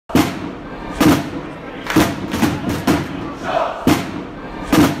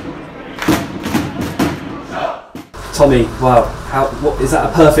Tommy, wow, is that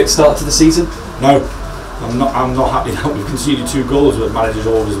a perfect start to the season? No, I'm not happy that we conceded 2 goals, but managers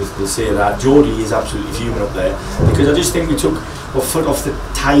always will say that. Geordie is absolutely fuming up there, because I just think we took our foot off the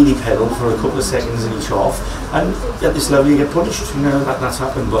tidy pedal for a couple of seconds in each half, and at this level you get punished. That's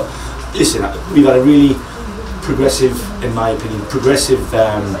happened. But listen, we've had a really progressive, in my opinion,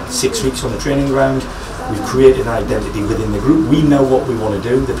 6 weeks on the training ground. We've created an identity within the group. We know what we want to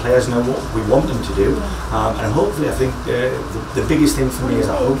do. The players know what we want them to do, and hopefully, I think the biggest thing for me is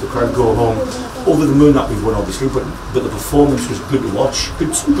I hope the crowd go home over the moon that we've won, obviously. But the performance was good to watch.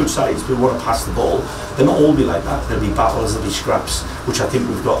 Two good sides. We want to pass the ball. They'll not all be like that. There'll be battles. There'll be scraps, which I think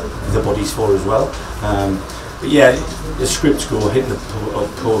we've got the bodies for as well. But yeah, the scripts go hitting the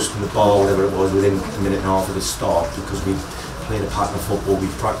post and the bar, whatever it was, within a minute and a half of the start, because we played a pattern of football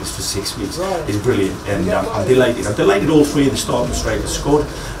we've practiced for 6 weeks. It's brilliant, and I'm delighted. I'm delighted all 3 of the starting strikers scored,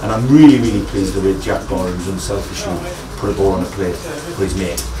 and I'm really, really pleased with Jack Barr, who's unselfishly put a ball on the plate for his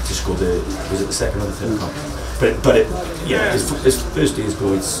mate to score was it the second or the third goal? But his first day's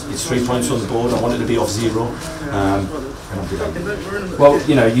goal, it's 3 points on the board. I wanted to be off 0, and I'm delighted. Well,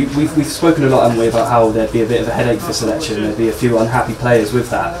 we've spoken a lot, haven't we, about how there'd be a bit of a headache for selection. There'd be a few unhappy players with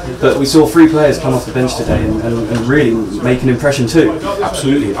that. But we saw 3 players come off the bench today and really make an impression too.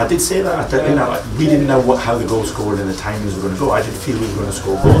 Absolutely, I did say that. We didn't know how the goal scoring and the timings were going to go. I did feel we were going to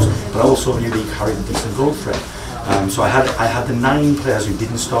score goals, but I also knew they carried a decent goal threat. So I had the 9 players who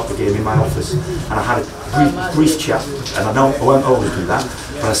didn't start the game in my office, and I had a brief chat, and I won't always do that,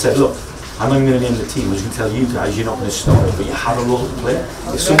 but I said, look, I'm not going to name the team. I was going to tell you guys you're not going to start, but you have a role to play.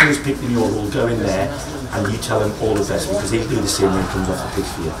 If someone is picked in your role, go in there and you tell them all the best, because he'll do the same when he comes off the pitch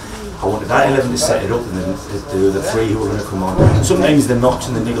for you. I wanted that 11 to set it up, and then the 3 who are going to come on. Sometimes the knocks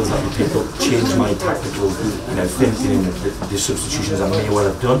and the niggles that we pick up change my tactical, thinking, and the substitutions I may well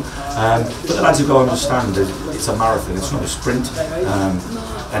have done. But the lads have got to understand that it's a marathon, it's not a sprint.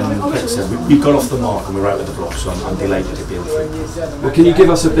 And like I said, we got off the mark and we're out of the block, so I'm delighted to be able to. Well, can you give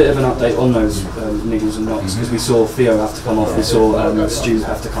us a bit of an update on those niggles and knocks? Because we saw Theo have to come off, we saw Stu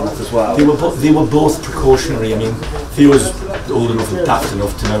have to come off as well. They were both precautionary. I mean, Theo's old enough and daft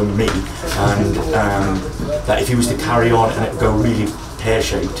enough to know me, and that if he was to carry on and it go really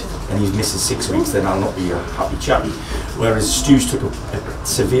pear-shaped and he's missing 6 weeks, then I'll not be a happy chappy. Whereas Stu's took a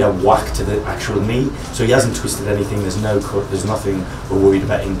severe whack to the actual knee, so he hasn't twisted anything, there's no cut, there's nothing we're worried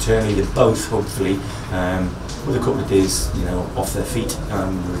about internally. They're both, hopefully, with a couple of days off their feet,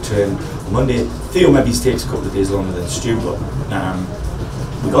 return on Monday. Theo maybe takes a couple of days longer than Stu, but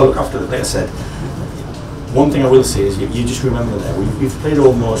we've got to look after them. Like I said, one thing I will say is you just remember that we've played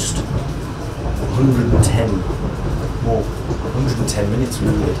almost 110 minutes we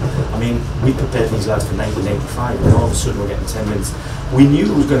did. I mean, we prepared these lads for 1985, and all of a sudden we're getting 10 minutes. We knew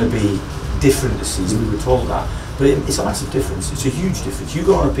it was going to be different this season, we were told that, but it's a massive difference. It's a huge difference. You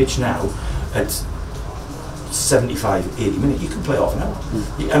go on a pitch now at 75, 80 minutes, you can play half an hour.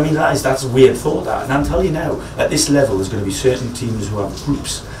 I mean, that's a weird thought, that. And I'm telling you now, at this level, there's going to be certain teams who have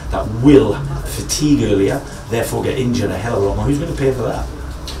groups that will fatigue earlier, therefore get injured a hell of a lot more. Who's going to pay for that?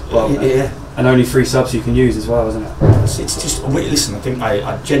 Well, yeah. And only 3 subs you can use as well, isn't it? It's just, listen, I think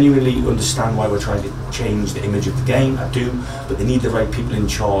I genuinely understand why we're trying to change the image of the game, I do, but they need the right people in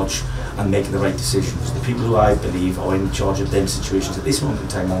charge and making the right decisions. The people who I believe are in charge of them situations at this moment in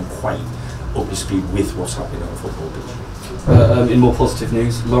time aren't quite up to speed with what's happening on a football pitch. In more positive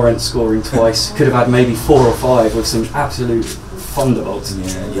news, Lawrence scoring twice, could have had maybe 4 or 5 with some absolute thunderbolts.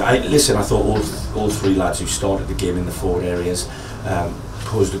 Listen, I thought all 3 lads who started the game in the forward areas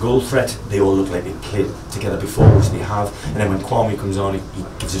posed a goal threat. They all look like they played together before, which they have, and then when Kwame comes on, he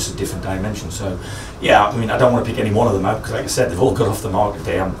gives us a different dimension. So yeah, I mean, I don't want to pick any one of them out, because like I said, they've all got off the mark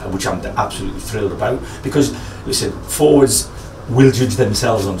today, which I'm absolutely thrilled about, because listen, forwards will judge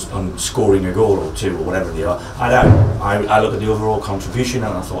themselves on scoring a goal or 2 or whatever they are. I don't. I look at the overall contribution,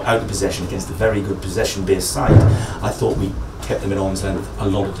 and I thought out of possession against a very good possession-based side, I thought we kept them at arm's length a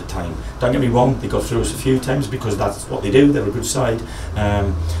lot of the time. Don't get me wrong, they got through us a few times because that's what they do, they're a good side.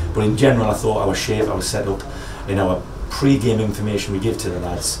 But in general, I thought our shape, our setup, our pre-game information we give to the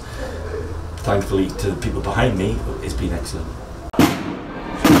lads, thankfully to the people behind me, has been excellent.